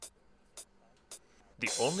the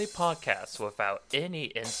only podcast without any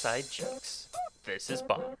inside jokes. This is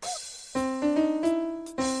Bomb.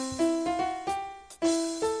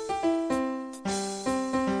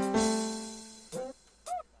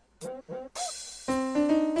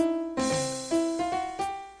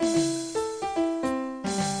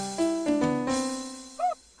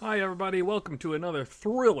 Hi everybody, welcome to another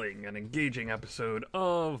thrilling and engaging episode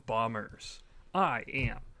of Bombers. I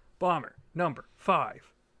am Bomber number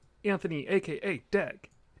 5, Anthony aka Deg,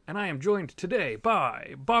 and I am joined today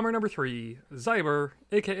by Bomber number 3, Zyber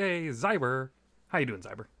aka Zyber. How you doing,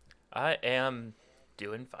 Zyber? I am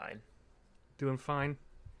doing fine. Doing fine.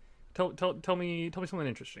 Tell me something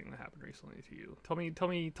interesting that happened recently to you. Tell me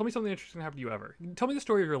something interesting that happened to you ever. Tell me the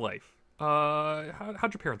story of your life.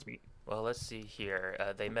 How'd your parents meet? Well, let's see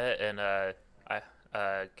here. They met in a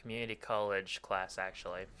community college class,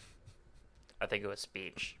 actually. I think it was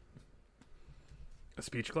speech. A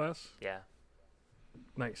speech class? Yeah.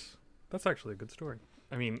 Nice. That's actually a good story.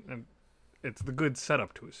 I mean, it's the good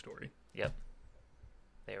setup to a story. Yep.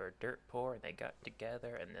 They were dirt poor, and they got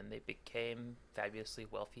together, and then they became fabulously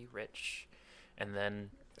wealthy, rich, and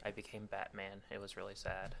then I became Batman. It was really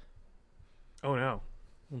sad. Oh no.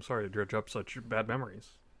 I'm sorry to dredge up such bad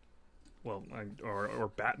memories. Well,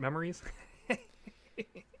 or bat memories?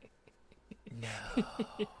 No.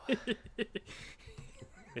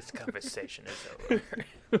 This conversation is over.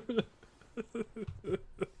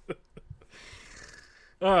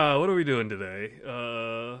 What are we doing today?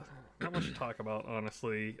 Not much to talk about,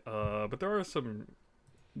 honestly. But there are some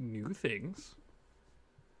new things.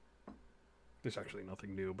 There's actually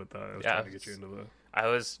nothing new, but I was trying to get you into the... I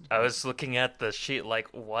was looking at the sheet like,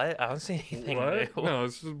 what? I don't see anything What? new. No,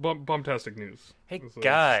 it's just bombastic news. Hey, It's,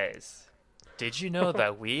 guys. Did you know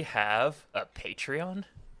that we have a Patreon?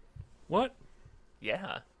 What?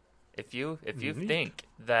 Yeah. If you Neat. think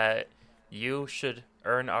that you should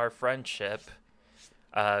earn our friendship,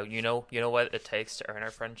 you know what it takes to earn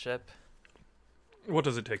our friendship? What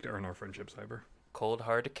does it take to earn our friendship, Cyber? Cold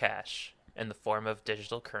hard cash in the form of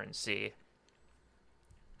digital currency.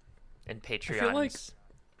 And feel like-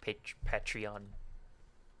 Patreon.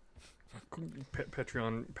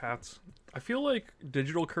 Patreon Pats. I feel like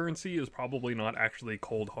digital currency is probably not actually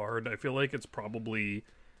cold hard. I feel like it's probably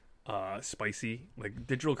spicy. Like,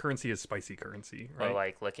 digital currency is spicy currency, right? Or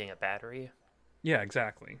like licking a battery. Yeah,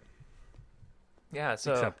 exactly. Yeah,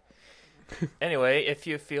 so Except anyway, if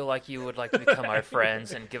you feel like you would like to become our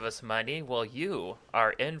friends and give us money, well, you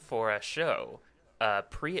are in for a show.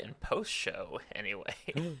 Pre and post show, anyway.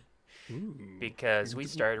 Ooh. Because we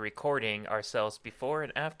started recording ourselves before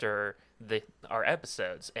and after our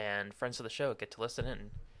episodes, and friends of the show get to listen in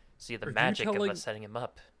and see the Are you magic of telling- us setting them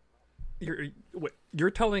up. You're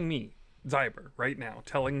telling me, Zyber, right now,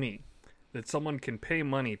 telling me that someone can pay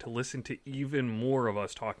money to listen to even more of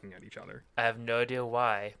us talking at each other. I have no idea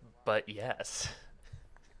why, but yes.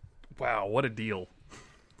 Wow, what a deal.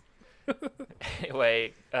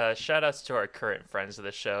 Anyway, shout outs to our current friends of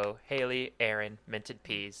the show, Haley, Aaron, Minted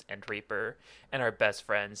Peas, and Reaper, and our best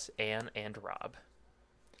friends, Anne and Rob.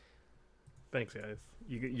 Thanks, guys.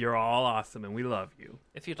 You're all awesome, and we love you.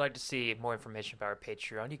 If you'd like to see more information about our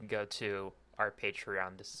Patreon, you can go to our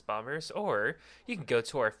Patreon, This Is Bombers, or you can go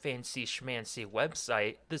to our fancy schmancy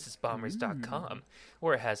website, thisisbombers.com,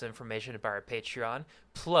 where it has information about our Patreon,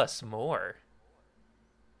 plus more.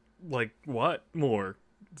 Like, what more,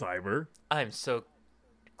 Zyber? I'm so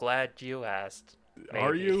glad you asked.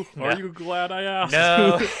 Are Maybe. you? No. Are you glad I asked?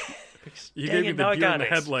 No. You Dang gave me it, the now I deer in gotta the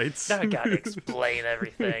headlights. Now I gotta explain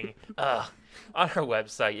everything. On our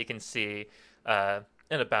website, you can see an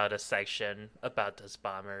About Us section, About Us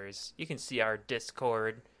Bombers. You can see our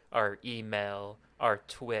Discord, our email, our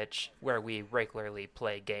Twitch, where we regularly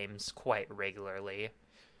play games quite regularly.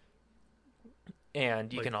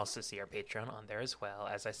 And you can also see our Patreon on there as well,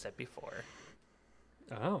 as I said before.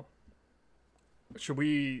 Oh. Should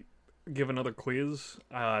we give another quiz?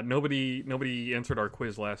 Nobody answered our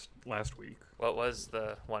quiz last week. What was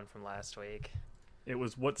the one from last week? It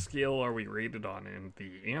was, what scale are we rated on? And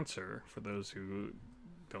the answer, for those who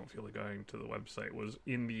don't feel like going to the website, was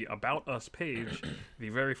in the About Us page. The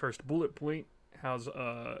very first bullet point has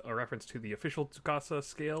a reference to the official Tsukasa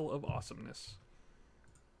scale of awesomeness.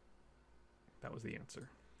 That was the answer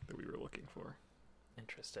that we were looking for.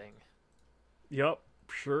 Interesting. Yup,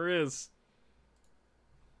 sure is.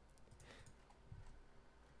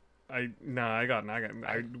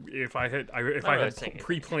 If I had saying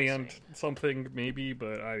pre-planned anything. something, maybe,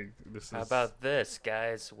 but this is... How about this,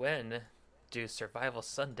 guys? When do Survival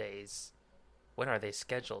Sundays, when are they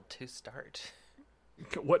scheduled to start?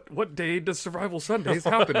 What day does Survival Sundays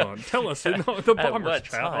happen on? Tell us in the At Bombers what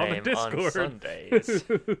chat on the time Discord. on Sundays?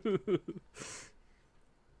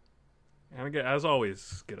 And again, as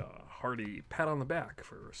always, get a hearty pat on the back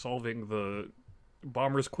for solving the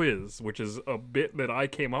Bombers quiz, which is a bit that I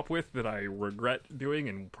came up with that I regret doing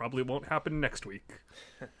and probably won't happen next week.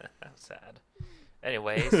 How sad.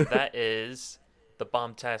 Anyways, that is the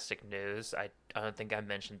bombastic news. I don't think I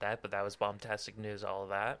mentioned that, but that was bombastic news, all of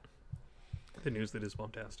that. The news that is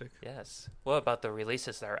bombastic. Yes. What about the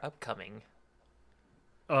releases that are upcoming?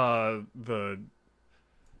 The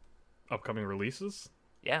upcoming releases?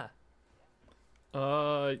 Yeah.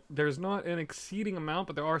 There's not an exceeding amount,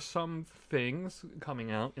 but there are some things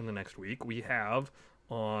coming out in the next week. We have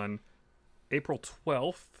on April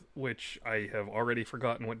 12th, which I have already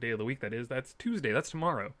forgotten what day of the week that is. That's Tuesday. That's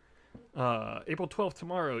tomorrow. April 12th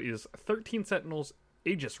tomorrow is 13 Sentinels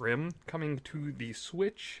Aegis Rim coming to the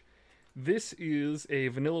Switch. This is a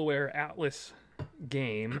Vanillaware Atlas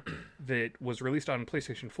game that was released on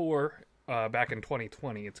PlayStation 4 back in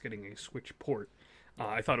 2020. It's getting a Switch port.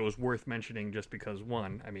 I thought it was worth mentioning just because,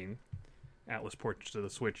 one, I mean, Atlas ports to the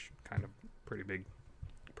Switch, kind of pretty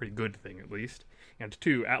good thing at least. And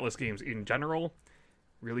two, Atlas games in general,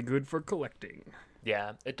 really good for collecting.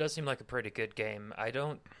 Yeah, it does seem like a pretty good game. I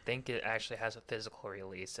don't think it actually has a physical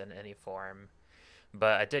release in any form.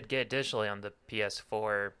 But I did get it digitally on the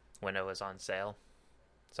PS4 when it was on sale.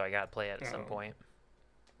 So I gotta play it at some point.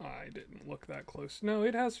 I didn't look that close. No,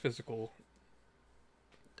 it has physical.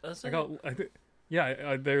 Does it?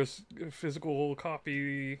 There's a physical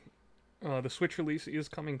copy. The Switch release is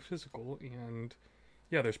coming physical, and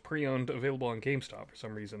yeah, there's pre-owned available on GameStop. For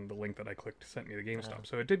some reason, the link that I clicked sent me to GameStop.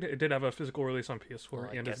 So it did have a physical release on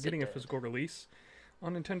PS4, and it's getting a physical release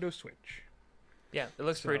on Nintendo Switch. Yeah, it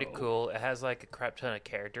looks pretty cool. It has like a crap ton of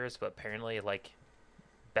characters, but apparently like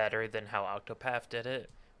better than how Octopath did it,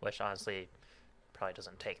 which honestly probably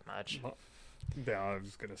doesn't take much. Yeah, I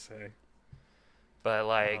was gonna say. But,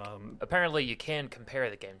 like, apparently you can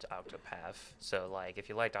compare the game to Octopath. So, like, if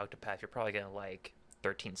you liked Octopath, you're probably going to like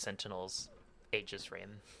 13 Sentinels Aegis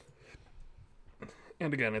Rim.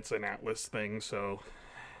 And again, it's an Atlas thing, so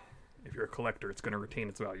if you're a collector, it's going to retain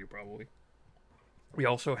its value, probably. We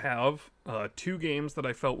also have 2 games that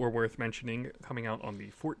I felt were worth mentioning coming out on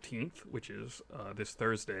the 14th, which is this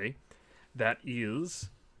Thursday. That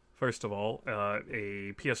is, first of all,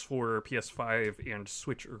 a PS4, PS5, and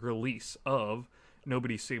Switch release of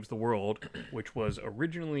Nobody Saves the World, which was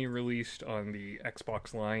originally released on the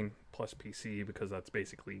Xbox line plus PC, because that's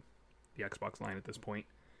basically the Xbox line at this point.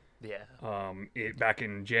 Yeah. Back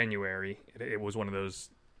in January, it was one of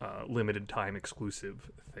those limited time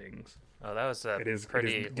exclusive things. Oh, that was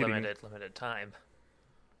pretty limited time.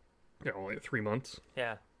 Yeah, only 3 months.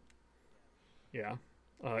 Yeah. Yeah.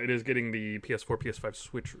 It is getting the PS4, PS5,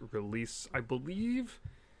 Switch release, I believe.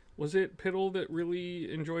 Was it Piddle that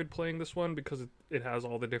really enjoyed playing this one because it has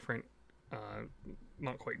all the different,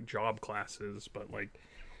 not quite job classes, but like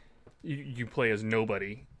you play as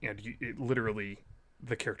Nobody, and it literally,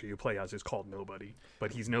 the character you play as is called Nobody,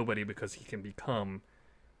 but he's Nobody because he can become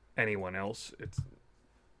anyone else.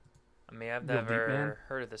 I mean, I've never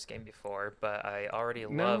heard of this game before, but I already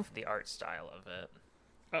love the art style of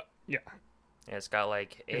it. Yeah. And it's got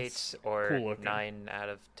like 8 or cool 9 out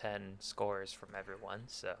of 10 scores from everyone,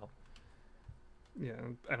 so. Yeah,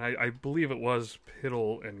 and I believe it was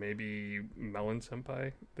Piddle and maybe Melon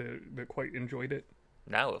Senpai that quite enjoyed it.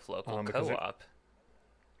 Now with local co-op.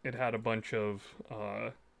 It had a bunch of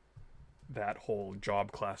that whole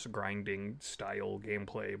job class grinding style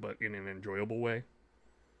gameplay, but in an enjoyable way,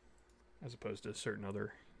 as opposed to certain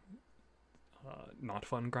other not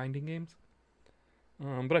fun grinding games.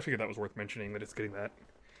 But I figured that was worth mentioning, that it's getting that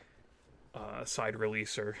side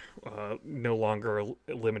release, or no longer a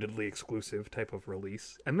limitedly exclusive type of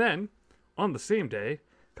release. And then, on the same day,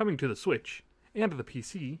 coming to the Switch and the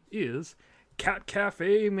PC is Cat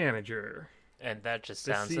Cafe Manager. And that just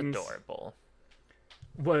sounds adorable.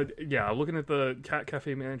 But yeah, looking at the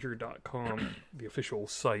catcafemanager.com, the official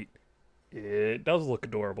site, it does look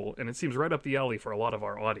adorable, and it seems right up the alley for a lot of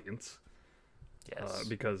our audience. Yes.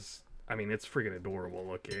 Because, I mean, it's friggin' adorable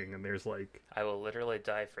looking, and there's like... I will literally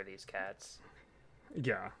die for these cats.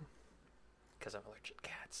 Yeah. Because I'm allergic to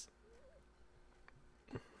cats.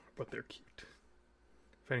 But they're cute.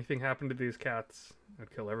 If anything happened to these cats,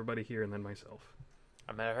 I'd kill everybody here and then myself.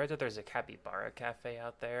 I mean, I heard that there's a capybara cafe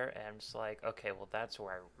out there, and I'm just like, okay, well, that's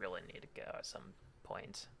where I really need to go at some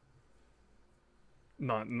point.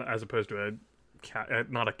 Not as opposed to a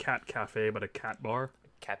cat, not a cat cafe, but a cat bar.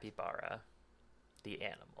 Capybara, the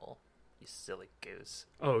animal. You silly goose.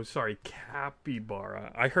 Oh, sorry,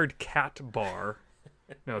 capybara. I heard cat bar.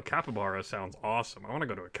 No, capybara sounds awesome. I want to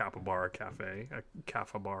go to a capybara cafe. A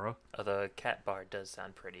capybara. Although a cat bar does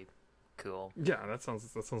sound pretty cool. Yeah, that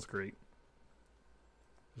sounds great.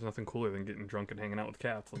 There's nothing cooler than getting drunk and hanging out with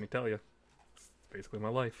cats. Let me tell you, it's basically my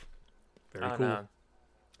life. Very Oh cool. no.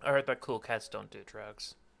 I heard that cool cats don't do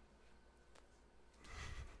drugs.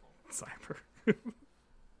 Cyber.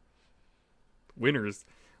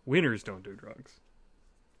 Winners don't do drugs.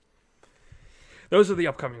 Those are the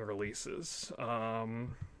upcoming releases.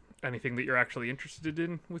 Anything that you're actually interested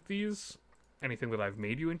in with these? Anything that I've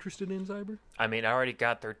made you interested in, Cyber? I mean, I already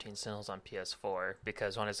got 13 Sentinels on PS4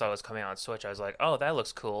 because when I saw it was coming out on Switch, I was like, oh, that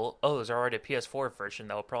looks cool. Oh, there's already a PS4 version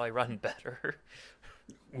that will probably run better.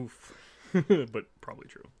 Oof. But probably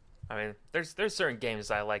true. I mean, there's certain games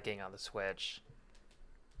that I like getting on the Switch,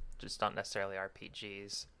 just not necessarily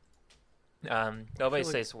RPGs. Nobody like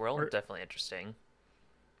Saves the World, art- definitely interesting.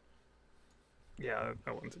 Yeah,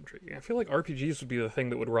 that one's intriguing. I feel like RPGs would be the thing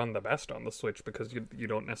that would run the best on the Switch because you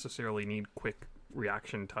don't necessarily need quick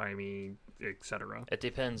reaction timey, etc. It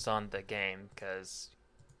depends on the game because,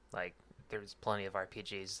 like, there's plenty of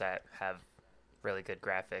RPGs that have really good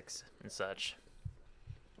graphics and such.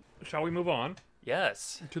 Shall we move on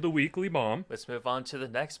Yes. to the weekly bomb? Let's move on to the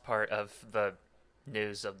next part of the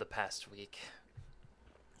news of the past week.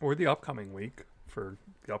 Or the upcoming week for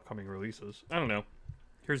the upcoming releases. I don't know.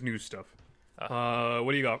 Here's news stuff.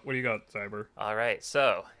 What do you got? What do you got, Cyber? All right,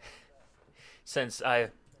 so since I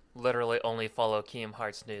literally only follow Kingdom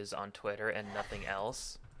Hearts news on Twitter and nothing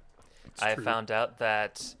else, I true. found out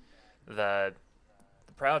that the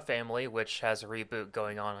Proud Family, which has a reboot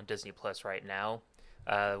going on Disney Plus right now,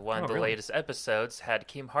 one of the really? latest episodes had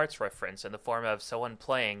Kingdom Hearts reference in the form of someone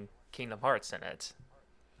playing Kingdom Hearts in it.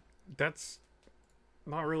 That's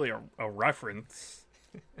not really a reference.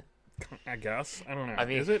 I guess. I don't know. I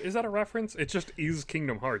mean- is that a reference? It just is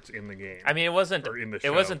Kingdom Hearts in the game. I mean, it wasn't Or in the it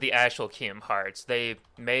show. wasn't the actual Kingdom Hearts. They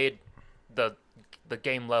made the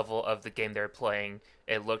game level of the game they're playing.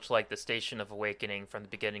 It looked like the Station of Awakening from the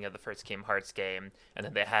beginning of the first Kingdom Hearts game, and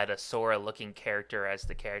then they had a Sora-looking character as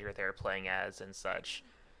the character they were playing as and such.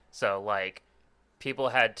 So, like, people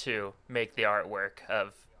had to make the artwork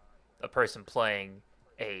of a person playing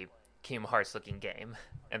a Kingdom Hearts-looking game,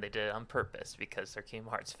 and they did it on purpose because they're Kingdom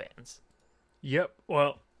Hearts fans. Yep.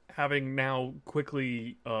 Well, having now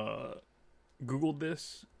quickly Googled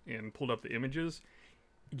this and pulled up the images,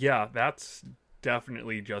 yeah, that's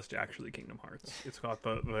definitely just actually Kingdom Hearts. It's got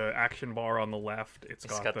the action bar on the left. It's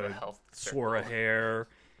got got the the health Sora circle. hair.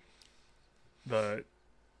 The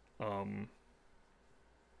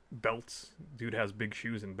belts. Dude has big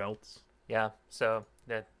shoes and belts. Yeah, so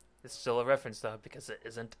that it's still a reference though because it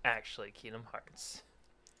isn't actually Kingdom Hearts.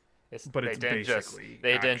 But it's didn't basically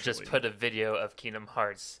they didn't just actually. put a video of Kingdom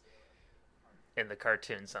Hearts in the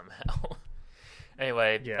cartoon somehow.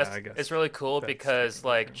 Anyway, Yeah, I guess it's really cool that's because taking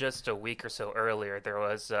like it. just a week or so earlier there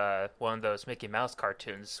was one of those Mickey Mouse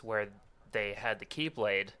cartoons where they had the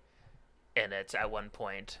Keyblade in it at one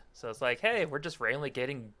point. So it's like, hey, we're just randomly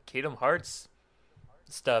getting Kingdom Hearts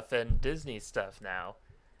stuff and Disney stuff now.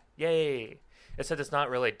 Yay! Except it's not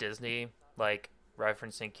really Disney like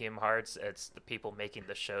referencing Kingdom Hearts. It's the people making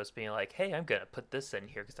the shows being like, hey, I'm gonna put this in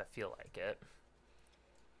here because I feel like it.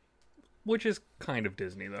 Which is kind of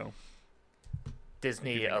Disney, though.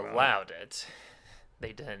 Disney think about it. allowed it.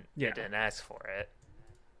 They didn't. Yeah. They didn't ask for it.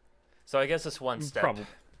 So I guess it's one step. Probably.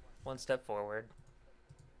 One step forward.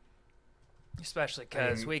 Especially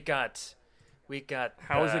because mean, we got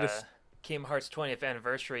how is it a the s- Kingdom Hearts 20th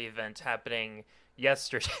anniversary event happening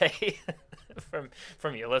yesterday.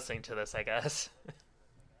 from you listening to this, I guess.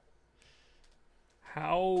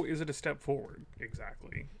 How is it a step forward,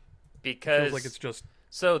 exactly? Because Feels like it's just...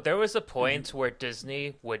 so there was a point where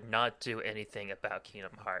Disney would not do anything about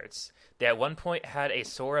Kingdom Hearts. They at one point had a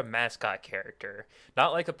Sora mascot character,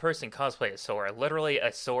 not like a person cosplay as Sora, literally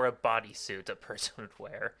a Sora bodysuit a person would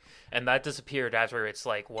wear, and that disappeared after its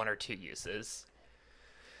like one or two uses.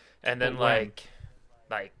 And then But when?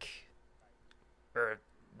 like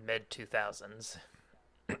mid 2000s,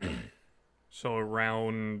 So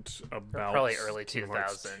around about... probably early Kingdom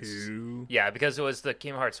Hearts 2000s. 2. yeah, because it was the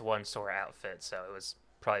Kingdom Hearts 1 Sora outfit, so it was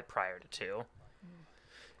probably prior to 2.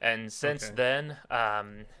 And since Okay.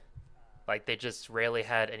 then, like they just rarely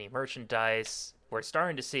had any merchandise. We're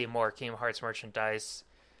starting to see more Kingdom Hearts merchandise,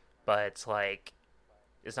 but like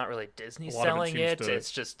it's not really Disney A lot of it selling seems it. to-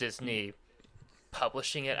 It's just Disney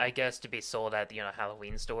publishing it, I guess, to be sold at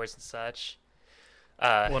Halloween stores and such.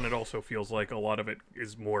 Well, and it also feels like a lot of it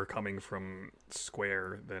is more coming from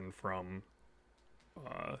Square than from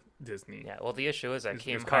Disney. Yeah, well, the issue is that Is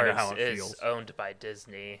Kingdom kinda Hearts how it is feels. owned by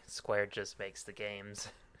Disney. Square just makes the games.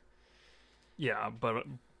 Yeah, but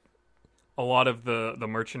a lot of the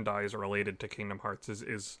merchandise related to Kingdom Hearts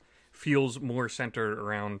is feels more centered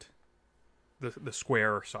around the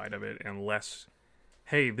Square side of it and less.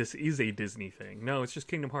 Hey, this is a Disney thing. No, it's just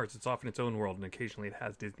Kingdom Hearts. It's off in its own world, and occasionally it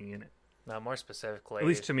has Disney in it. Now, more specifically, At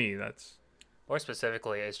least to me, that's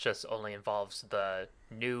it's just only involves the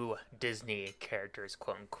new Disney characters,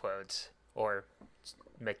 quote unquote, or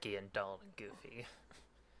Mickey and Donald and Goofy.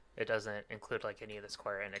 It doesn't include like any of the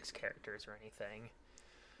Square Enix characters or anything.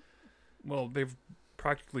 well, they've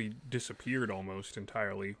practically disappeared almost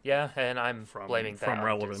entirely. Yeah, and I'm From- blaming that from on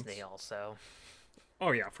relevance. Disney also.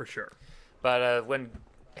 Oh yeah, for sure. But when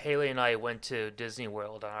Haley and I went to Disney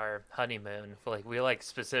World on our honeymoon, we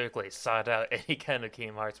specifically sought out any kind of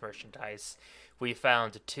Kingdom Hearts merchandise. We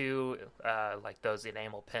found two like those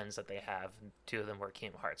enamel pins that they have. And two of them were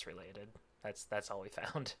Kingdom Hearts related. That's all we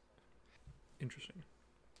found. Interesting.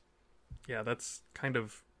 Yeah, that's kind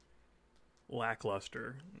of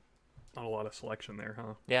lackluster. Not a lot of selection there,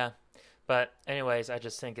 huh? Yeah, but anyways, I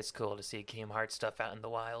just think it's cool to see Kingdom Hearts stuff out in the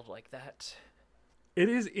wild like that. It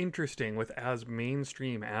is interesting with as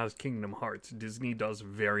mainstream as Kingdom Hearts, Disney does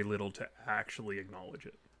very little to actually acknowledge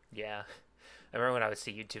it. Yeah, I remember when I would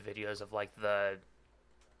see YouTube videos of like the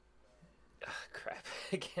crap,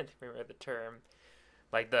 I can't remember the term.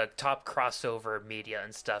 Like the top crossover media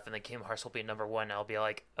and stuff, and then Kingdom Hearts will be number one. And I'll be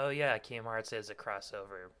like, oh yeah, Kingdom Hearts is a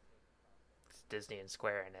crossover. It's Disney and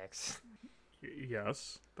Square Enix.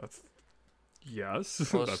 Yes, that's Well, that's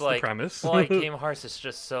it's the premise. Well, like Kingdom Hearts is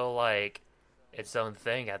just so like its own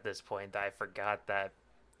thing at this point that I forgot that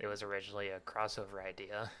it was originally a crossover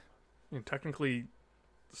idea. And technically,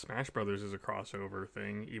 Smash Brothers is a crossover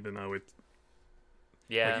thing, even though it's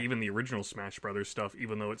Yeah, like even the original Smash Brothers stuff,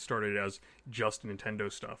 even though it started as just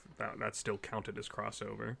Nintendo stuff, that still counted as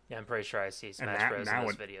crossover. yeah, I'm pretty sure I see Smash that- Bros. now in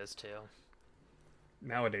those it- videos too.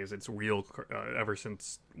 Nowadays, it's real. Ever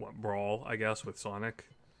since Brawl, I guess, with Sonic,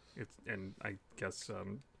 and I guess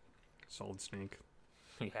Solid Snake.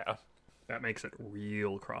 Yeah, That makes it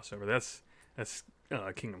real crossover. That's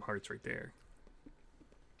Kingdom Hearts right there.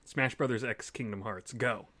 Smash Brothers X Kingdom Hearts,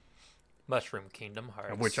 go. Mushroom Kingdom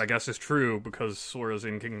Hearts, Which I guess is true because Sora's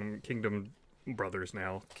in Kingdom Brothers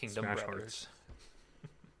now. Kingdom Smash Brothers. Hearts.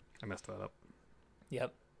 I messed that up.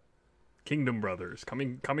 Yep. Kingdom Brothers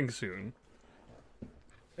coming soon.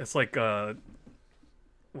 It's like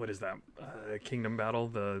what is that? Kingdom Battle,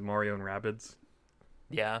 the Mario and Rabbids.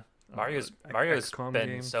 Yeah, Mario's XCOM been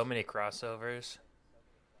game. so many crossovers.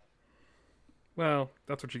 Well,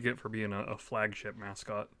 that's what you get for being a flagship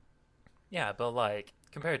mascot. Yeah, but like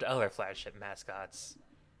compared to other flagship mascots,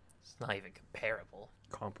 it's not even comparable.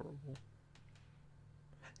 Comparable.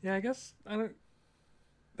 Yeah, I guess I don't.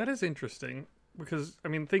 That is interesting because I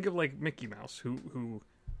mean, think of like Mickey Mouse, who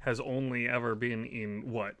has only ever been in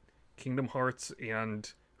what Kingdom Hearts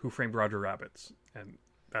and Who Framed Roger Rabbits, and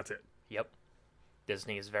that's it. Yep.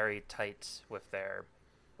 Disney is very tight with their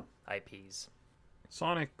IPs.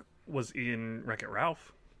 Sonic was in Wreck-It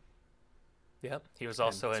Ralph. Yep. He was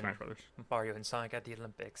also and in Smash Brothers. Mario and Sonic at the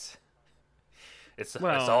Olympics. It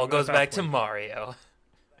Well, all at goes that back to point- Mario.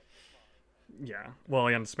 Yeah, well,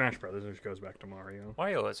 and Smash Brothers, which goes back to Mario.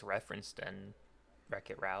 Mario was referenced in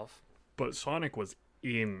Wreck-It Ralph. But Sonic was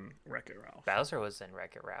in Wreck-It Ralph. Bowser was in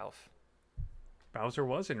Wreck-It Ralph. Bowser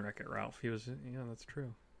was in Wreck-It Ralph. He was, yeah, that's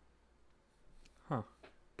true. Huh.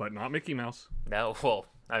 But not Mickey Mouse. No, well,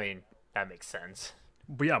 I mean, that makes sense.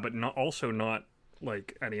 But yeah, but not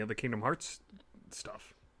like any of the Kingdom Hearts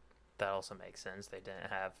stuff. That also makes sense. They didn't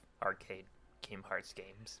have arcade Kingdom Hearts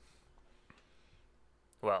games.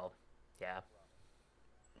 Well, yeah.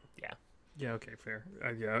 Yeah. Yeah, okay, fair.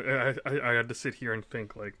 Yeah, I had to sit here and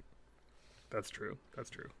think, like, that's true. That's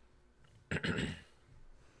true.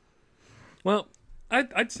 Well,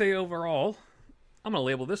 I'd say overall, I'm going to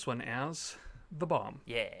label this one as the bomb.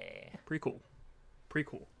 Yeah. Pretty cool. Pretty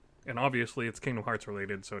cool. And obviously it's Kingdom Hearts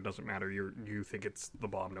related, so it doesn't matter. You think it's the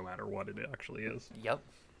bomb no matter what it actually is. Yep.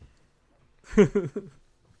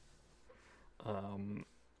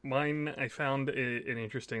 Mine, I found an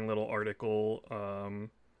interesting little article.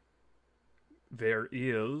 There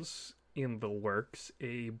is, in the works,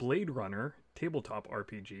 a Blade Runner tabletop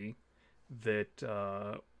RPG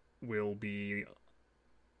that will be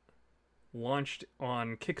launched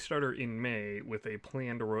on Kickstarter in May with a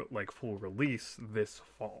planned full release this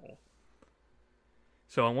fall.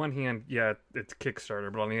 So on one hand, yeah, it's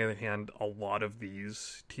Kickstarter, but on the other hand, a lot of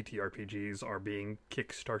these TTRPGs are being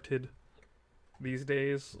kickstarted these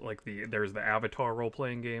days. Like there's the Avatar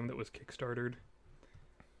role-playing game that was kickstarted.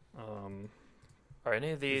 Are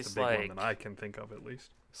any of It's these the big like one that I can think of, at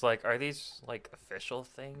least. it's like are these like official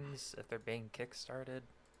things if they're being kickstarted?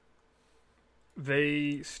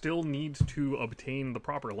 They still need to obtain the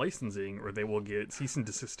proper licensing, or they will get cease and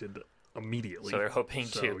desisted immediately. So they're hoping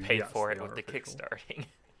to pay yes, for it they with are the official. kickstarting.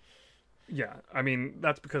 Yeah, I mean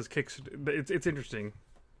that's because it's interesting.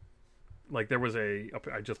 Like there was I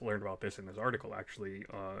just learned about this in this article actually,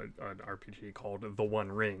 an RPG called The One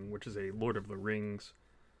Ring, which is a Lord of the Rings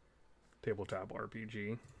tabletop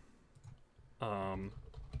RPG. And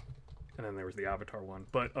then there was the Avatar one.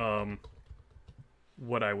 But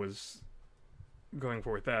what I was going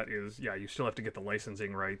for with that is, yeah, you still have to get the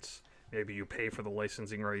licensing rights. Maybe you pay for the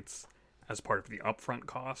licensing rights as part of the upfront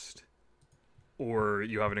cost, or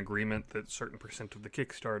you have an agreement that certain percent of the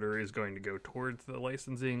Kickstarter is going to go towards the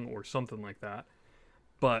licensing or something like that.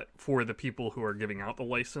 But for the people who are giving out the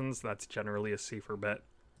license, that's generally a safer bet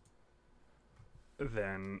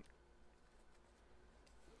than,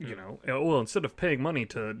 you know, well, instead of paying money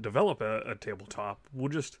to develop a tabletop, we'll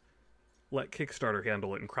just let Kickstarter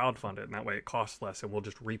handle it and crowdfund it, and that way it costs less and we'll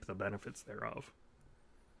just reap the benefits thereof.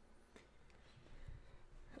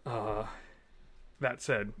 That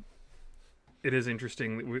said, it is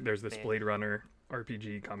interesting that there's this Blade Runner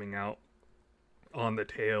RPG coming out on the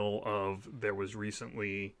tail of, there was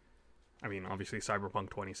recently, I mean, obviously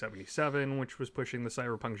Cyberpunk 2077, which was pushing the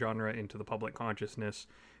cyberpunk genre into the public consciousness.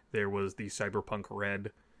 There was the Cyberpunk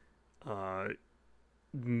Red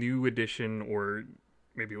new edition, or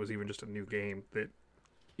maybe it was even just a new game that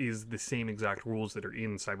is the same exact rules that are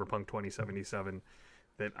in Cyberpunk 2077,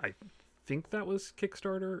 that I think that was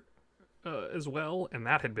Kickstarter as well, and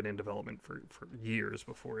that had been in development for years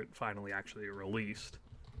before it finally actually released.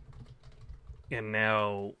 And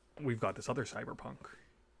now we've got this other Cyberpunk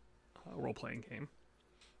role-playing game.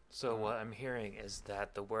 So what I'm hearing is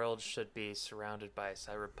that the world should be surrounded by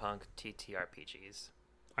cyberpunk TTRPGs.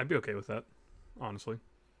 I'd be okay with that, honestly.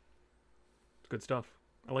 It's good stuff.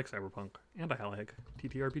 I like Cyberpunk, and I like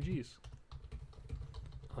TTRPGs.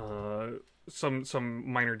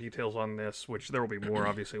 Some minor details on this, which there will be more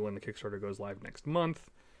obviously when the Kickstarter goes live next month,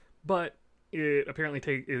 but it apparently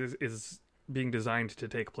is being designed to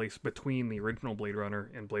take place between the original Blade Runner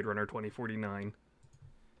and Blade Runner 2049,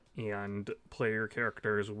 and player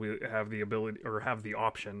characters will have the ability, or have the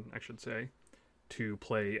option, I should say, to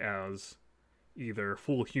play as either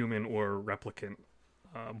full human or replicant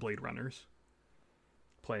Blade Runners,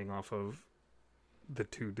 playing off of the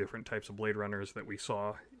two different types of Blade Runners that we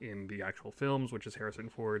saw in the actual films, which is Harrison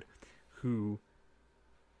Ford, who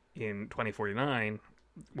in 2049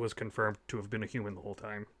 was confirmed to have been a human the whole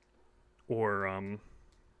time. Or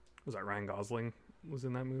was that Ryan Gosling was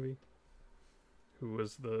in that movie? Who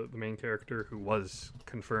was the main character who was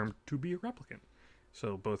confirmed to be a replicant.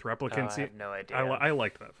 So both replicants... I have no idea. I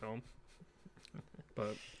liked that film.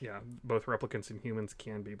 But yeah, both replicants and humans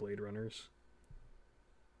can be Blade Runners.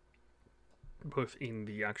 Both in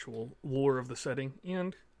the actual lore of the setting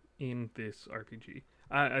and in this RPG.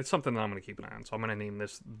 It's something that I'm going to keep an eye on. So I'm going to name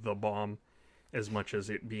this The Bomb, as much as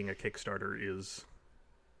it being a Kickstarter is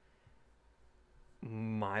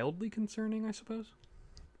mildly concerning, I suppose.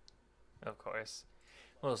 Of course.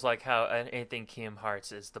 Well, it's like how anything Kingdom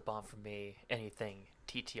Hearts is the bomb for me. Anything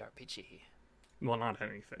TTRPG Well, not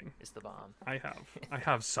anything. is the bomb. I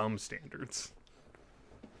have some standards.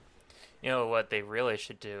 You know what they really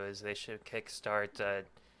should do is they should kickstart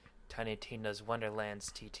Tiny Tina's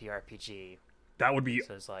Wonderlands TTRPG. That would be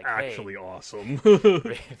So it's like, actually awesome.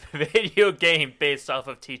 Video game based off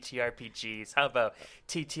of TTRPGs. How about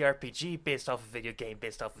TTRPG based off of video game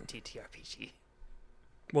based off of TTRPG?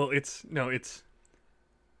 Well, it's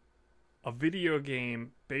a video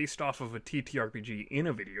game based off of a TTRPG in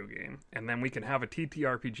a video game, and then we can have a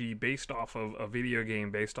TTRPG based off of a video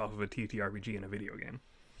game based off of a TTRPG in a video game.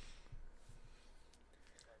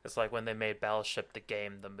 It's like when they made Battleship the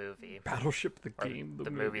game, the movie. Battleship the Or game, the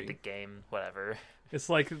movie, the game, whatever. It's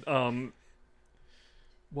like, what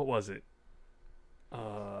was it?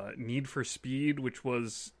 Need for Speed, which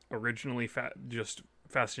was originally just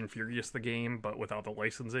Fast and Furious the game, but without the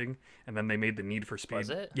licensing, and then they made the Need for Speed. Was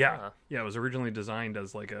it? Yeah, Huh. yeah. It was originally designed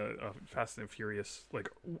as like a Fast and Furious, like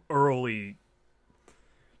early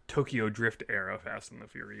Tokyo Drift era Fast and the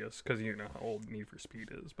Furious, because you know how old Need for Speed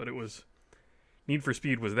is. But it was Need for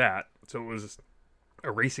Speed was that, so it was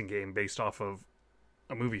a racing game based off of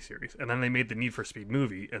a movie series, and then they made the Need for Speed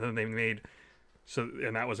movie, and then they made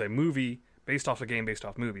and that was a movie based off a game based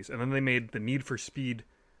off movies, and then they made the Need for Speed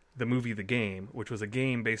the movie the game, which was a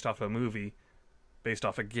game based off a movie based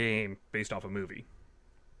off a game based off a movie.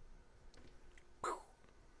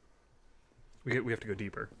 We have to go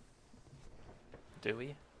deeper. Do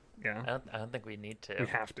we? Yeah, I don't think we need to. we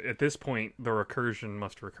have to. At this point, the recursion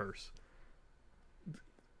must recurse.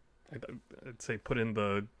 I'd say put in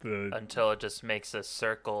the until it just makes a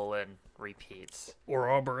circle and repeats.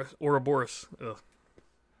 Ouroboros. Ugh.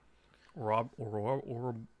 Ouroboros?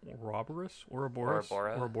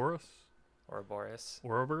 Ouroboros?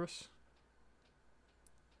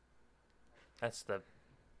 That's the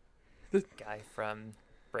guy from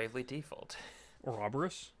Bravely Default.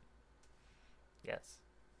 Ouroboros? Yes.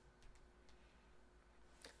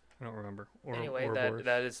 I don't remember. Anyway, Ouroboros.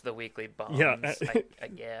 that is the weekly bombs, Yeah. I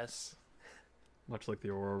guess. Much like the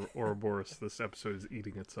Ouroboros, this episode is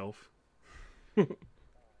eating itself. Oh,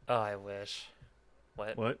 I wish.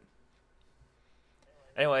 What?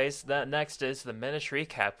 Anyways, that next is the Minish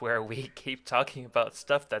Recap, where we keep talking about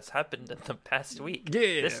stuff that's happened in the past week.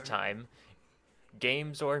 Yeah. This time,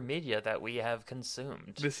 games or media that we have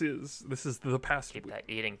consumed. This is the past. Keep that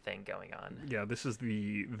eating thing going on. Yeah, this is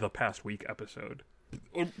the past week episode.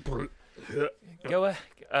 Go.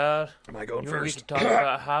 Am I going We first? can talk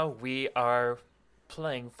about how we are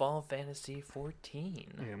playing Final Fantasy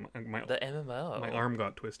 14, Yeah, the MMO. my arm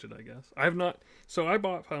got twisted, I guess. I have not. So I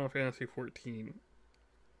bought Final Fantasy 14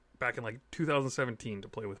 back in like 2017 to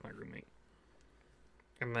play with my roommate,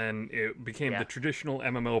 and then it became the traditional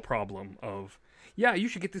MMO problem of, yeah, you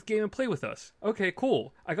should get this game and play with us. Okay,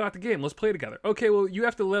 cool. I got the game. Let's play together. Okay, well, you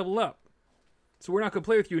have to level up, so we're not gonna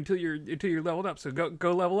play with you until you're leveled up. So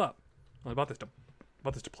go level up. Well, I bought this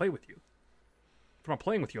to play with you. If I'm not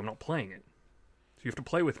playing with you, I'm not playing it. So you have to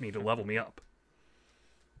play with me to level me up.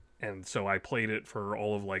 And so I played it for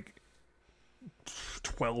all of like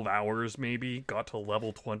 12 hours maybe, got to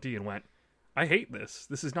level 20 and went, I hate this.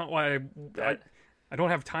 This is not why I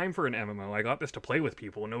don't have time for an MMO. I got this to play with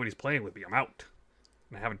people and nobody's playing with me. I'm out.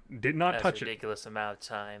 And I did not touch it. That's a ridiculous amount of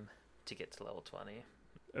time to get to level 20.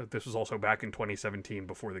 This was also back in 2017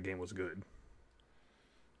 before the game was good.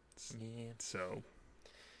 Yeah. So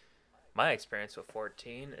My experience with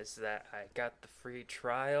 14 is that I got the free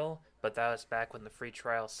trial, but that was back when the free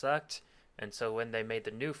trial sucked. And so when they made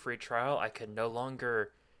the new free trial, I could no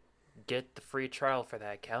longer get the free trial for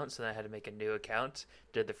that account, so then I had to make a new account,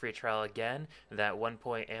 did the free trial again, and at one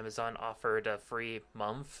point Amazon offered a free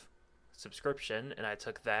month subscription, and I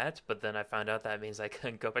took that, but then I found out that means I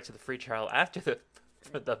couldn't go back to the free trial after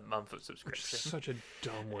the month of subscription. which is such a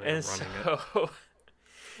dumb way And of running so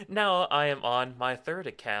now I am on my third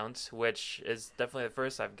account, which is definitely the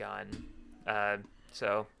first I've gotten.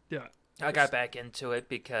 So it. Yeah. I got back into it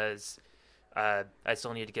because I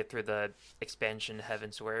still need to get through the expansion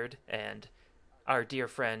Heavensward, and our dear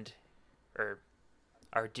friend, or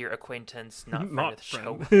our dear acquaintance, not friend Not of the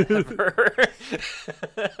show, friend. whatever,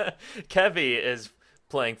 Kevy is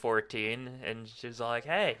playing 14, and she was like,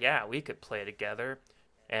 hey, yeah, we could play together.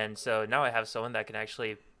 And so now I have someone that can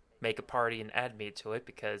actually make a party and add me to it,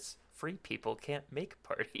 because free people can't make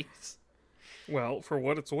parties. Well, for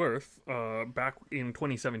what it's worth, back in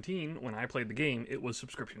 2017, when I played the game, it was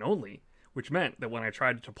subscription only, which meant that when I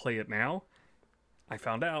tried to play it now, I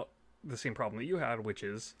found out the same problem that you had, which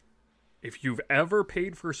is, if you've ever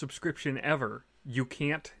paid for a subscription ever, you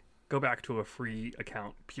can't go back to a free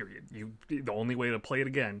account, period. The only way to play it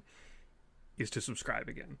again is to subscribe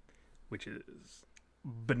again, which is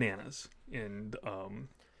bananas. And, Well,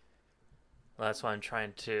 that's why I'm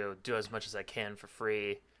trying to do as much as I can for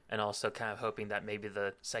free, and also kind of hoping that maybe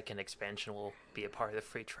the second expansion will be a part of the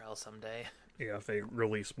free trial someday. yeah, if they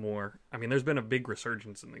release more. I mean, there's been a big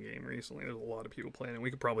resurgence in the game recently. There's a lot of people playing it.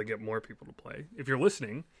 We could probably get more people to play. If you're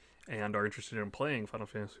listening and are interested in playing Final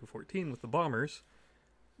Fantasy XIV with the Bombers,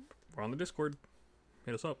 we're on the Discord.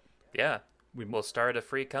 Hit us up. Yeah, we'll start a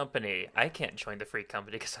free company. I can't join the free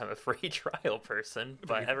company because I'm a free trial person,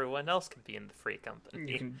 but everyone else can be in the free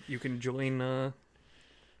company. You can join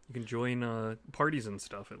parties and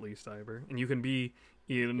stuff, at least, Ivor. And you can be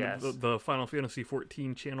in the Final Fantasy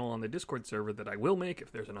XIV channel on the Discord server that I will make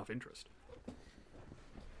if there's enough interest.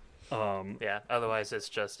 Yeah, otherwise it's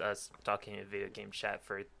just us talking in video game chat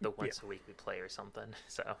for the once a week we play or something.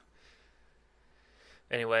 So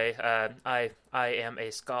anyway, I am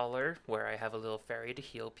a scholar where I have a little fairy to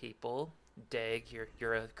heal people. Dag,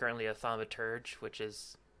 you're currently a thaumaturge, which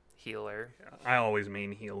is healer. I always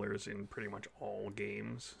main healers in pretty much all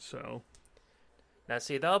games, so Now,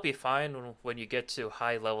 see, that'll be fine when you get to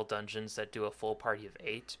high-level dungeons that do a full party of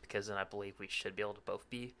 8, because then I believe we should be able to both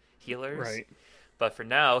be healers. right. But for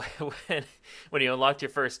now, when you unlocked your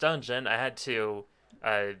first dungeon, I had to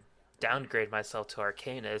downgrade myself to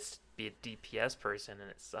Arcanist, be a DPS person,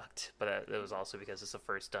 and it sucked. But it was also because it's the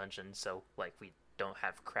first dungeon, so like we don't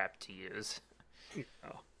have crap to use.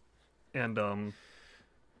 And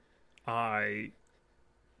I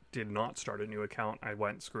did not start a new account. I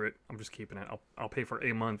went, screw it, I'm just keeping it. I'll pay for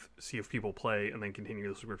a month, see if people play, and then continue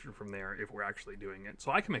the subscription from there if we're actually doing it.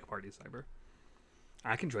 So I can make a party, Cyber.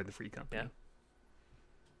 I can join the free company. Yeah.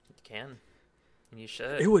 You can. And you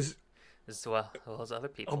should. It was as well as other a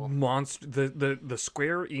people. monster. The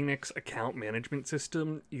Square Enix account management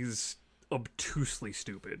system is obtusely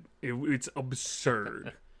stupid. It's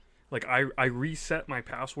absurd. Like, I reset my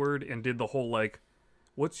password and did the whole, like,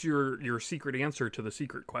 what's your secret answer to the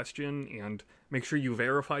secret question, and make sure you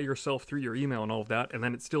verify yourself through your email and all of that, and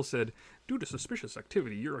then it still said, due to suspicious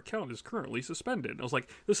activity, your account is currently suspended. I was like,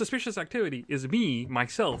 the suspicious activity is me,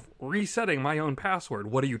 myself, resetting my own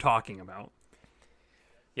password. What are you talking about?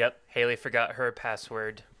 Yep, Haley forgot her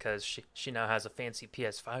password because she now has a fancy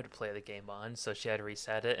PS5 to play the game on, so she had to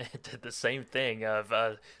reset it. It did the same thing of,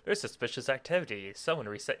 there's suspicious activity. Someone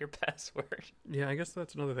reset your password. Yeah, I guess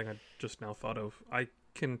that's another thing I just now thought of. I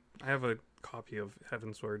have a copy of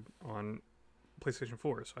Heavensward on PlayStation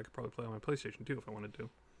 4, so I could probably play on my PlayStation 2 if I wanted to.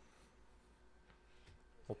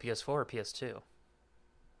 Well, PS4 or PS2?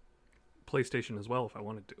 PlayStation as well if I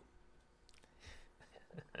wanted to.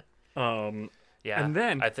 Yeah, and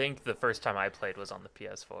then I think the first time I played was on the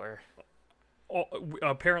PS4.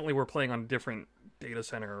 Apparently we're playing on a different data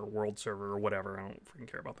center or world server or whatever. I don't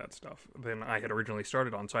freaking care about that stuff than I had originally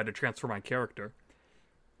started on, so I had to transfer my character,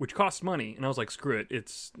 which costs money, and I was like, screw it.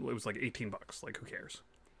 It was like $18. Like, who cares?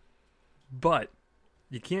 But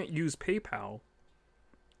you can't use PayPal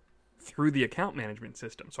through the account management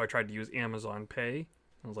system. So I tried to use Amazon Pay.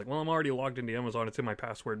 I was like, well, I'm already logged into Amazon. It's in my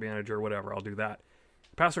password manager or whatever. I'll do that.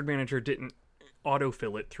 Password manager didn't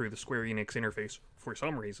autofill it through the Square Enix interface for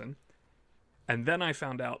some reason. And then I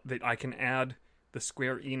found out that I can add the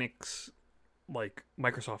Square Enix, like,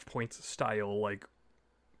 Microsoft Points style, like,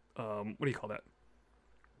 what do you call that?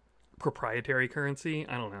 Proprietary currency?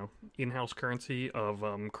 I don't know. In-house currency of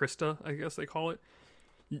Krista, I guess they call it.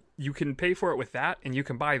 You can pay for it with that, and you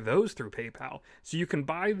can buy those through PayPal. So you can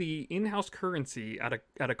buy the in-house currency at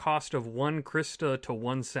a cost of 1 Krista to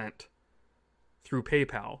 1 cent through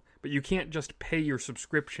PayPal. But you can't just pay your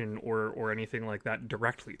subscription or anything like that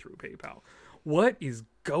directly through PayPal. What is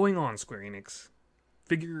going on, Square Enix?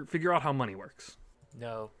 Figure out how money works.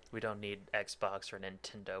 No, we don't need Xbox or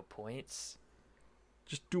Nintendo points.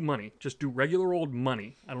 Just do money. Just do regular old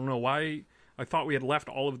money. I don't know why. I thought we had left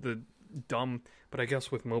all of the dumb, but I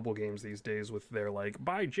guess with mobile games these days, with their, like,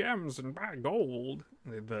 buy gems and buy gold,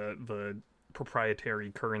 the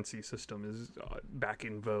proprietary currency system is back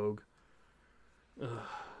in vogue. Ugh,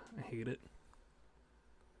 I hate it.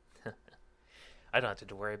 I don't have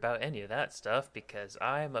to worry about any of that stuff because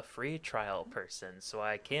I'm a free trial person, so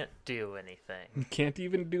I can't do anything. You can't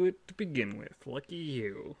even do it to begin with. Lucky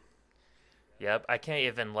you. Yep, I can't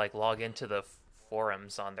even, like, log into the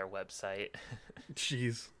forums on their website.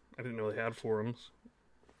 Jeez, I didn't know they had forums.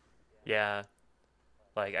 Yeah.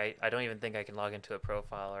 Like, I don't even think I can log into a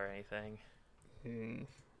profile or anything.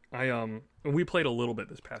 We played a little bit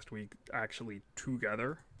this past week, actually,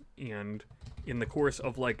 together, and in the course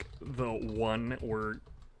of, like, the 1 or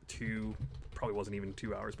 2, probably wasn't even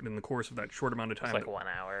 2 hours, but in the course of that short amount of time... It was like 1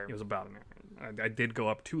 hour. It was about an hour. I did go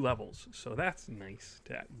up 2 levels, so that's nice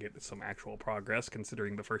to get some actual progress,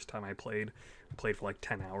 considering the first time I played for like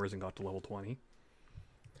 10 hours and got to level 20.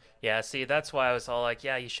 Yeah, see, that's why I was all like,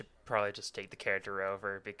 yeah, you should probably just take the character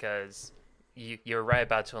over, because you're right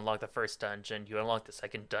about to unlock the first dungeon. You unlock the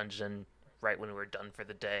second dungeon right when we were done for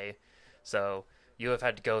the day. So you have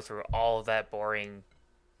had to go through all of that boring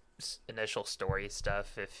initial story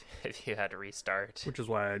stuff if you had to restart. Which is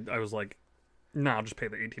why I was like, nah, I'll just pay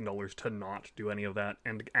the $18 to not do any of that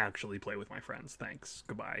and actually play with my friends. Thanks.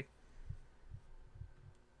 Goodbye.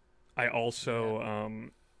 I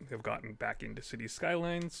also have gotten back into City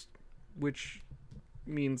Skylines, which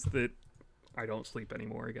means that I don't sleep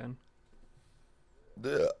anymore again.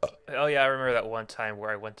 Oh yeah, I remember that one time where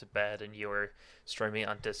I went to bed and you were streaming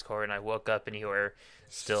on Discord, and I woke up and you were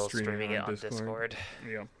still streaming it on Discord.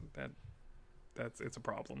 Yeah, it's a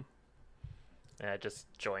problem. And I just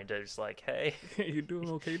joined it. It's like, hey, you doing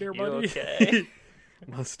okay there, you buddy? okay?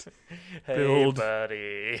 Must Hey, build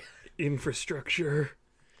buddy. infrastructure.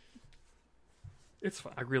 It's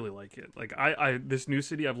fun. I really like it. Like I this new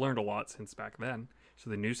city, I've learned a lot since back then. So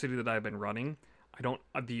the new city that I've been running,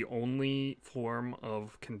 the only form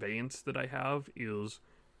of conveyance that I have is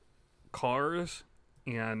cars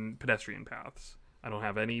and pedestrian paths. I don't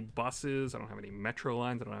have any buses. I don't have any metro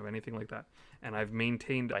lines. I don't have anything like that. And I've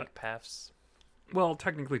maintained Bike paths. Well,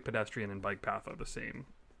 technically pedestrian and bike path are the same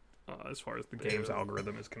as far as the game's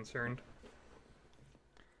algorithm is concerned.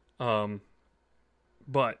 But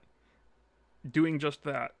doing just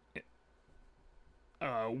that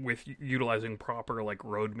with utilizing proper like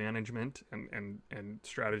road management and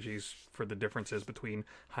strategies for the differences between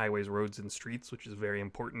highways, roads, and streets, which is very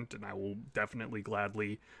important. And I will definitely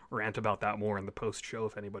gladly rant about that more in the post show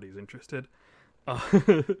if anybody's interested.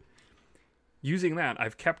 Using that,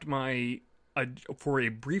 I've kept for a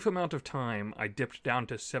brief amount of time, I dipped down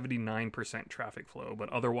to 79% traffic flow, but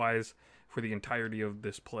otherwise, for the entirety of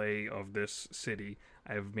this play of this city,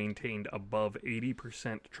 I have maintained above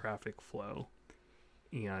 80% traffic flow.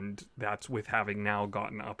 And that's with having now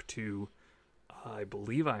gotten up to, I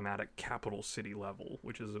believe I'm at a capital city level,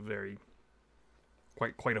 which is a very,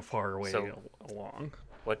 quite a far way along.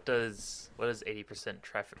 What does 80%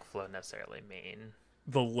 traffic flow necessarily mean?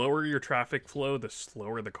 The lower your traffic flow, the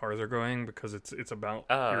slower the cars are going, because it's about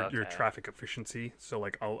your traffic efficiency. So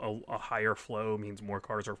like a higher flow means more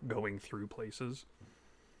cars are going through places.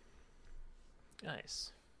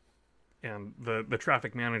 Nice. And the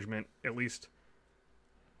traffic management, at least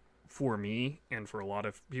for me and for a lot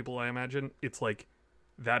of people, I imagine, it's like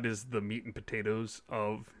that is the meat and potatoes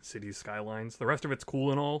of Cities Skylines. The rest of it's cool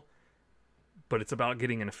and all, but it's about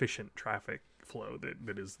getting an efficient traffic flow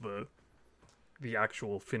that is the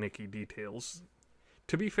actual finicky details.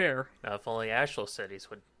 To be fair, now, if only actual cities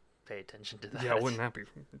would pay attention to that. Yeah, wouldn't that be?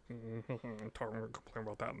 I'm going to complain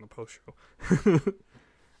about that in the post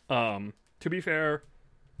show. To be fair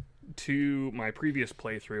to my previous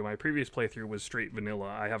playthrough was straight vanilla.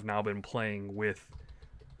 I have now been playing with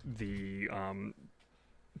the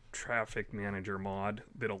traffic manager mod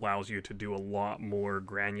that allows you to do a lot more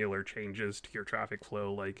granular changes to your traffic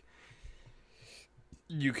flow. Like,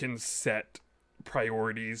 you can set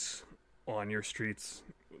priorities on your streets,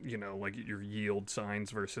 you know, like your yield signs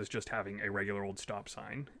versus just having a regular old stop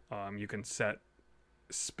sign. You can set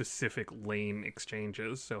specific lane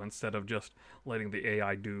exchanges, so instead of just letting the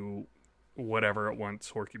AI do whatever it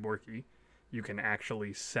wants, horky borky, you can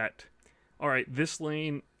actually set, all right, this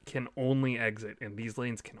lane can only exit and these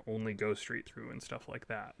lanes can only go straight through and stuff like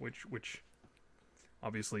that, which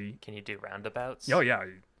obviously... Can you do roundabouts? Oh yeah,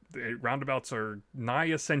 roundabouts are nigh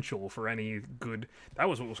essential for any good... That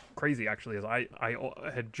was what was crazy, actually, is I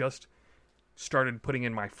had just started putting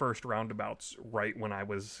in my first roundabouts right when I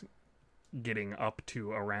was getting up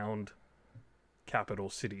to around capital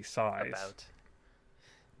city size.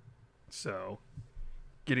 So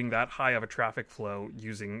getting that high of a traffic flow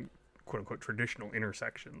using quote-unquote traditional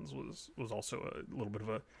intersections was also a little bit of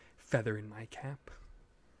a feather in my cap.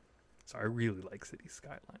 So I really like Cities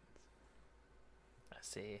Skylines. I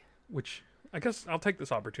see. Which I guess I'll take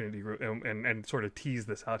this opportunity and sort of tease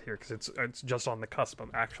this out here, because it's just on the cusp of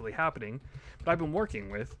actually happening. But I've been working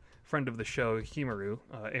with friend of the show, Himaru,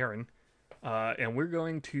 Aaron, and we're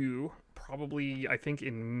going to probably, I think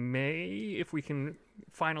in May, if we can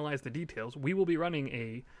finalize the details, we will be running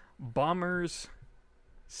a Bombers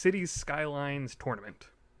Cities Skylines tournament.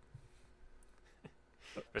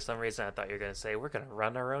 For some reason, I thought you were going to say, we're going to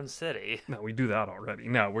run our own city. No, we do that already.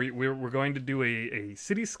 No, we're going to do a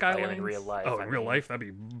Cities Skylines. In real life. Oh, in real life? That'd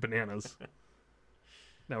be bananas.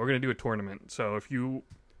 No, we're going to do a tournament. So if you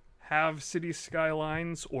have Cities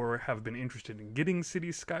Skylines or have been interested in getting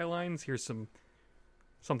Cities Skylines, here's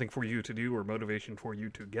something for you to do or motivation for you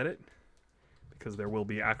to get it. Because there will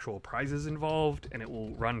be actual prizes involved, and it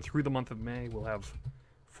will run through the month of May. We'll have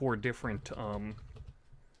 4 different...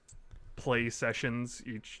 play sessions,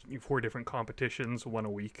 4 different competitions, 1 a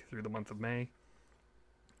week through the month of May,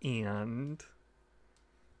 and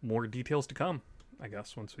more details to come, I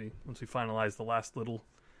guess, once we finalize the last little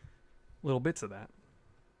bits of that.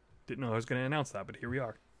 Didn't know I was going to announce that, but here we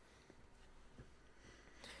are.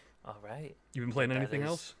 All right. You been playing anything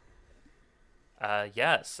else?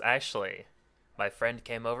 Yes, actually. My friend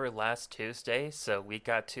came over last Tuesday, so we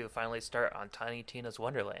got to finally start on Tiny Tina's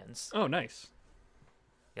Wonderlands. Oh, nice.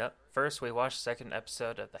 Yep. First, we watched the 2nd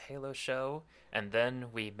episode of the Halo show, and then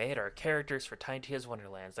we made our characters for Tiny Tina's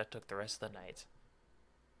Wonderlands. That took the rest of the night.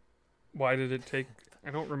 Why did it take...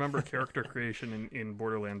 I don't remember character creation in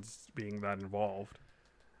Borderlands being that involved.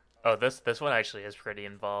 Oh, this one actually is pretty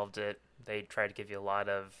involved. They try to give you a lot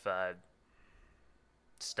of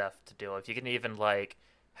stuff to do. If you can even, like,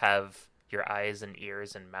 have your eyes and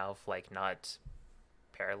ears and mouth, like, not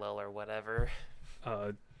parallel or whatever.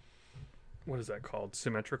 What is that called?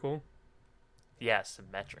 Symmetrical? Yeah,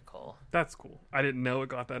 symmetrical. That's cool. I didn't know it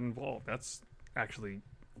got that involved. That's actually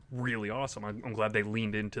really awesome. I'm glad they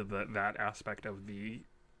leaned into that aspect of the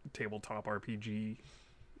tabletop RPG.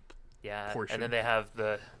 Yeah, portion. And then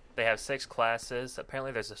they have 6 classes.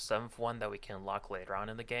 Apparently, there's a 7th one that we can unlock later on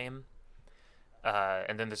in the game.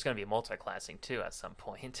 And then there's going to be multi-classing too at some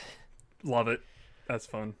point. Love it. That's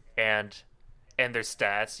fun. And and their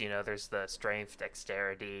stats, there's the strength,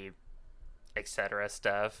 dexterity, etc.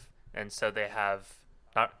 stuff, and so they have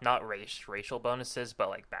not racial bonuses, but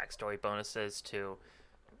like backstory bonuses to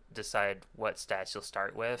decide what stats you'll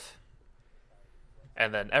start with.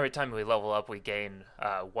 And then every time we level up, we gain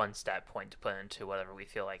one stat point to put into whatever we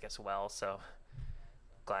feel like as well. So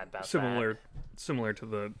glad about that. Similar to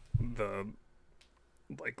the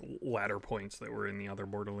like ladder points that were in the other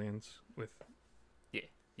Borderlands with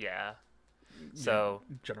Yeah. So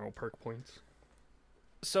general perk points.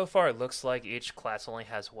 So far, it looks like each class only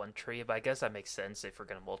has one tree, but I guess that makes sense if you're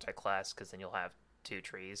going to multi-class, because then you'll have two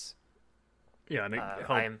trees. Yeah, and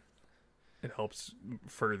it helps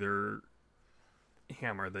further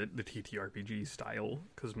hammer the TTRPG style,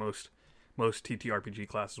 because most TTRPG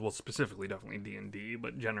classes, well, specifically definitely D&D,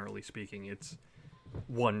 but generally speaking, it's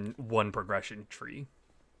one progression tree.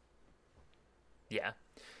 Yeah.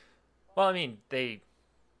 Well, I mean, they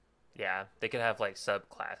could have like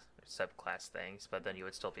subclass things, but then you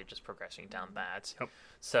would still be just progressing down that. Yep.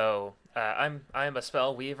 So I'm a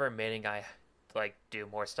spell weaver, meaning I like do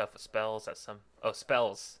more stuff with spells.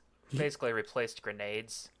 Spells basically replaced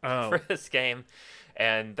grenades for this game,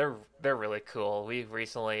 and they're really cool. We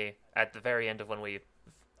recently, at the very end of when we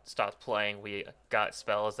stopped playing, we got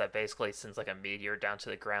spells that basically sends like a meteor down to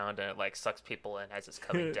the ground, and it like sucks people in as it's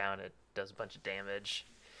coming down. It does a bunch of damage,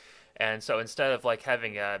 and so instead of like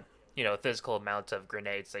having a physical amount of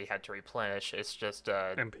grenades that you had to replenish, it's just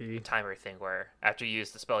a MP timer thing where after you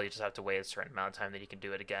use the spell, you just have to wait a certain amount of time, then you can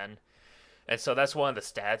do it again. And so that's one of the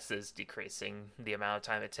stats, is decreasing the amount of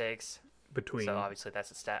time it takes. So obviously that's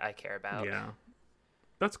a stat I care about. Yeah.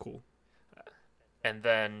 That's cool. And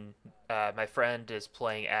then my friend is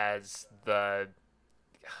playing as the...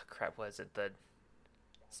 what is it? The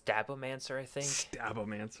Stabomancer, I think?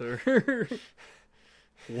 Stabomancer.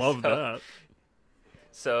 Love that.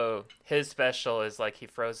 So his special is like he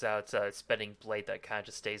throws out a spinning blade that kind of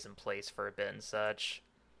just stays in place for a bit and such.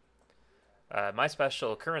 My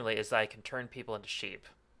special currently is that I can turn people into sheep,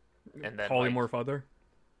 and then polymorph other.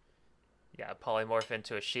 Yeah, polymorph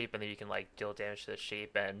into a sheep, and then you can like deal damage to the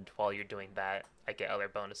sheep. And while you're doing that, I get other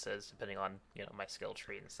bonuses depending on my skill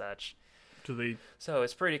tree and such. So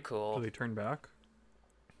it's pretty cool. Do they turn back?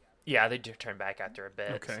 Yeah, they do turn back after a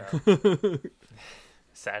bit. Okay. So.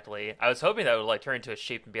 Sadly, I was hoping that it would like turn into a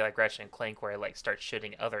sheep and be like Ratchet and Clank, where it like starts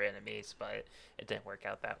shooting other enemies, but it didn't work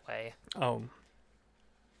out that way. Oh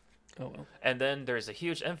well. And then there's a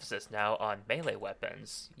huge emphasis now on melee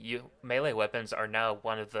weapons. Melee weapons are now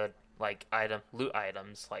one of the like loot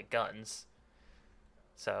items, like guns.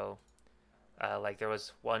 So, like there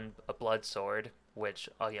was a blood sword, which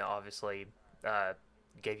obviously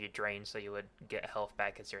gave you drain, so you would get health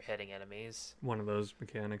back as you're hitting enemies. One of those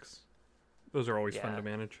mechanics. Those are always fun to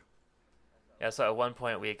manage. Yeah, so at one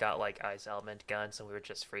point we got like ice element guns, and we were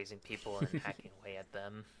just freezing people and hacking away at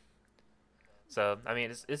them. So, I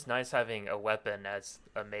mean, it's nice having a weapon as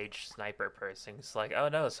a mage sniper person. It's like, oh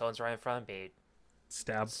no, someone's right in front of me.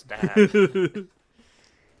 Stab.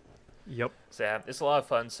 Yep. So yeah, it's a lot of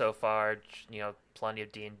fun so far. Plenty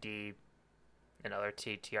of D&D and other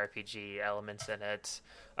TTRPG elements in it.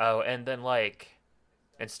 Oh, and then like...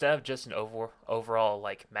 instead of just an overall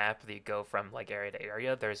like map that you go from like area to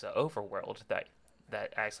area, there's an overworld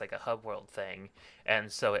that acts like a hub world thing, and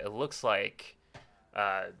so it looks like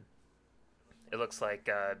like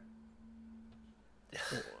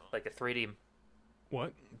a 3D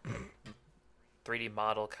what 3D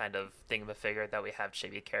model kind of thingamafigure that we have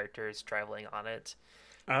chibi characters traveling on it.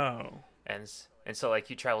 Oh. And so like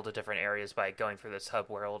you travel to different areas by going through this hub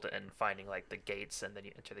world and finding like the gates, and then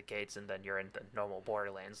you enter the gates, and then you're in the normal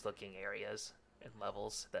Borderlands looking areas and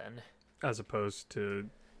levels then. As opposed to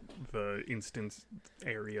the instance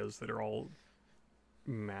areas that are all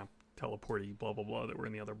map teleporty blah blah blah that were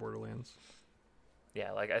in the other Borderlands.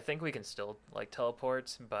 Yeah, like I think we can still like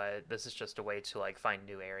teleport, but this is just a way to like find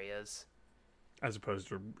new areas. As opposed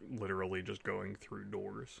to literally just going through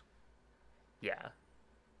doors. Yeah.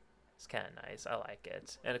 It's kind of nice. I like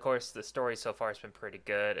it. And of course, the story so far has been pretty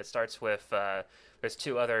good. It starts with there's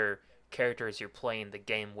two other characters you're playing the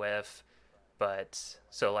game with, but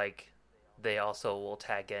so like they also will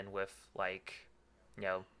tag in with like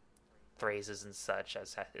phrases and such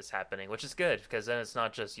as is happening, which is good because then it's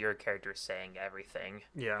not just your character saying everything.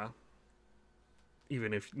 Yeah.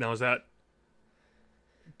 Even if now is that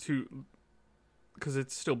because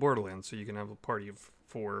it's still Borderlands, so you can have a party of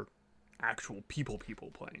 4 actual people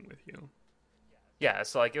playing with you. Yeah,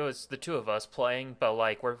 so like it was the two of us playing, but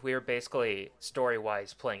like we were basically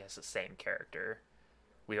story-wise playing as the same character.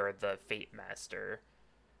 We are the Fate Master,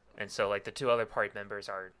 And so like the two other party members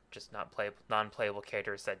are just not play non-playable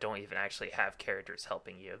characters that don't even actually have characters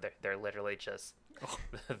helping you. They're literally just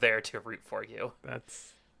there to root for you.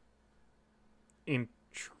 That's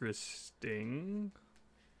interesting.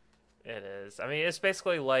 It is. I mean, it's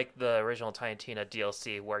basically like the original Tiny Tina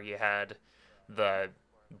DLC where you had the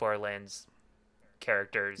Borderlands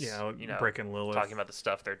characters, Yeah, you know, Brick and Lilith. talking about the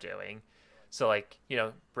stuff they're doing. So, like, you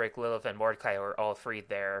know, Brick, Lilith, and Mordecai are all three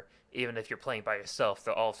there. Even if you're playing by yourself,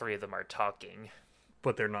 all three of them are talking.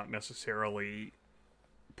 But they're not necessarily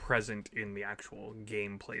present in the actual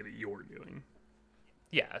gameplay that you're doing.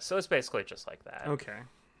 Yeah, so it's basically just like that. Okay.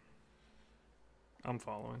 I'm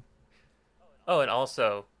following. Oh, and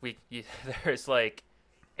also, there's like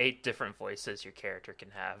 8 different voices your character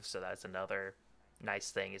can have, so that's another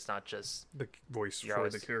nice thing. It's not just The voice You're for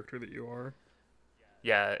always- the character that you are.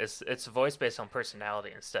 yeah, it's a voice based on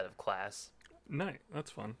personality instead of class. Nice.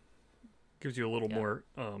 That's fun. Gives you a little Yeah. more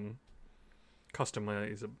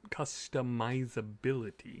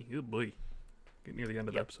customizability. Oh boy. Get near the end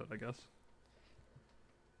of the Yep. episode, I guess.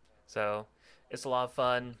 So it's a lot of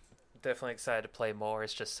fun. Definitely excited to play more.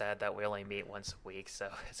 It's just sad that we only meet once a week,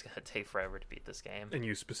 so it's gonna take forever to beat this game. And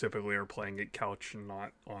you specifically are playing it couch and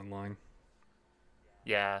not online.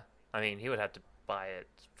 Yeah, I mean he would have to buy it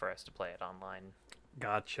for us to play it online.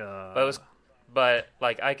 Gotcha. But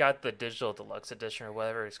like I got the digital deluxe edition or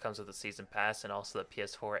whatever. It comes with the season pass and also the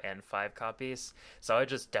PS4 and 5 copies. So I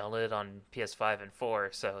just downloaded it on PS5 and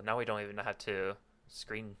 4. So now we don't even have to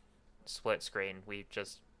split screen. We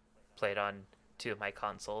just play it on 2 of my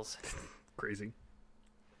consoles. Crazy.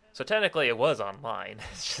 So technically it was online.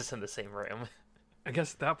 It's just in the same room. I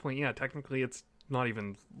guess at that point, yeah, technically it's not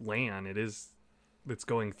even LAN. It's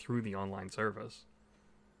going through the online service.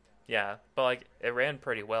 Yeah, but like it ran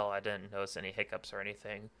pretty well. I didn't notice any hiccups or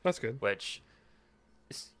anything, That's good. which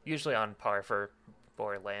is usually on par for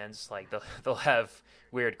Borderlands. Like they'll have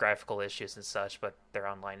weird graphical issues and such, but their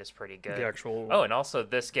online is pretty good. The actual. Oh, and also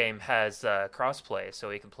this game has crossplay, so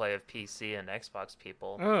we can play with PC and Xbox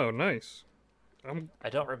people. Oh, nice. I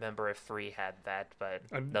don't remember if 3 had that, but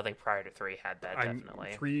nothing prior to 3 had that,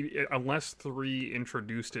 definitely. 3, unless 3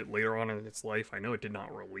 introduced it later on in its life, I know it did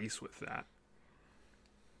not release with that.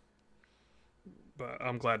 But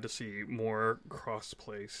I'm glad to see more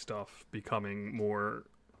crossplay stuff becoming more,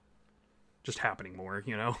 just happening more,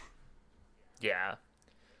 you know? Yeah.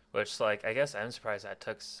 Which, like, I guess I'm surprised that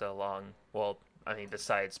took so long. Well, I mean,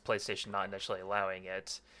 besides PlayStation not initially allowing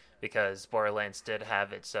it, because Borderlands did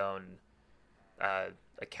have its own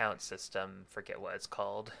account system, forget what it's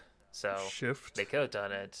called. So Shift. they could have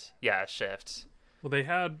done it. Yeah, Shift. Well, they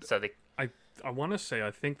had. So they. I want to say,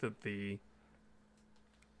 I think that the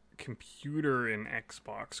computer and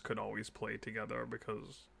Xbox could always play together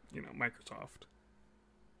because, you know, Microsoft.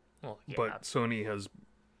 Well, yeah. But Sony has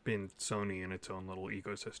been Sony in its own little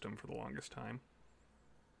ecosystem for the longest time.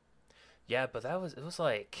 Yeah, but it was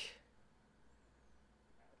like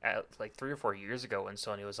like 3 or 4 years ago when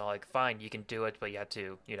Sony was all like, fine, you can do it, but you have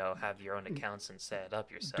to, you know, have your own accounts and set it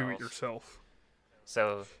up yourself. Do it yourself.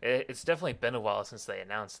 So it's definitely been a while since they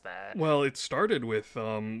announced that. Well, it started with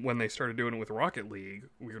when they started doing it with Rocket League,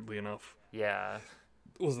 weirdly enough. Yeah.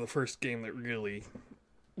 It was the first game that really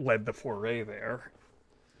led the foray there.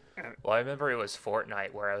 Well, I remember it was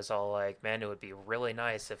Fortnite where I was all like, man, it would be really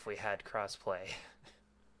nice if we had crossplay.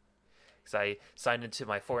 Because I signed into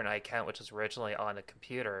my Fortnite account, which was originally on a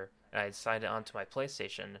computer, and I signed it onto my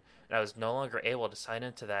PlayStation, and I was no longer able to sign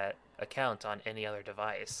into that account on any other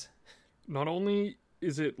device. Not only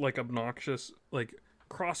is it like obnoxious, like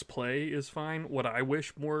cross-play is fine. What I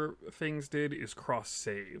wish more things did is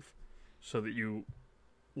cross-save, so that you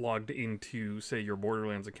logged into, say, your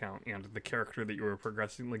Borderlands account and the character that you were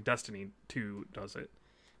progressing, like Destiny 2 does it,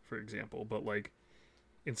 for example. But like,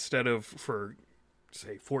 instead of, for,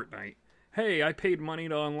 say, Fortnite, hey, I paid money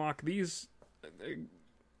to unlock these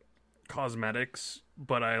cosmetics,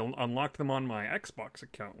 but I unlocked them on my Xbox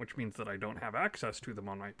account, which means that I don't have access to them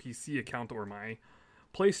on my PC account or my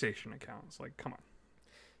PlayStation account. It's like, come on.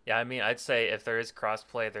 Yeah, I mean, I'd say if there is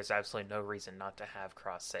crossplay, there's absolutely no reason not to have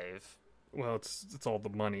cross-save. Well, it's all the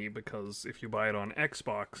money, because if you buy it on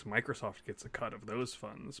Xbox, Microsoft gets a cut of those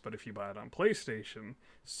funds, but if you buy it on PlayStation,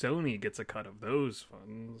 Sony gets a cut of those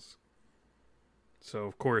funds. So,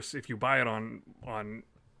 of course, if you buy it on a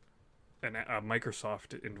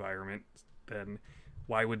Microsoft environment, then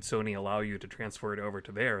why would Sony allow you to transfer it over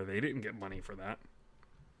to there? They didn't get money for that.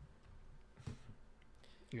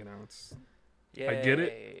 You know, it's... Yay, I get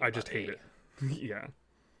it. I just money. hate it. Yeah.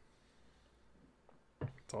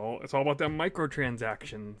 It's all about them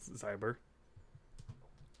microtransactions, Zyber.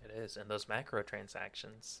 It is, and those macro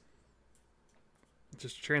transactions.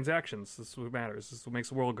 Just transactions. This is what matters. This is what makes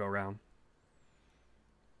the world go round.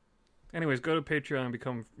 Anyways, go to Patreon and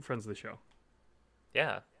become friends of the show.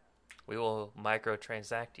 Yeah. We will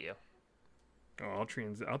microtransact you. Oh,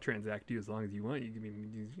 I'll transact you as long as you want. You give me.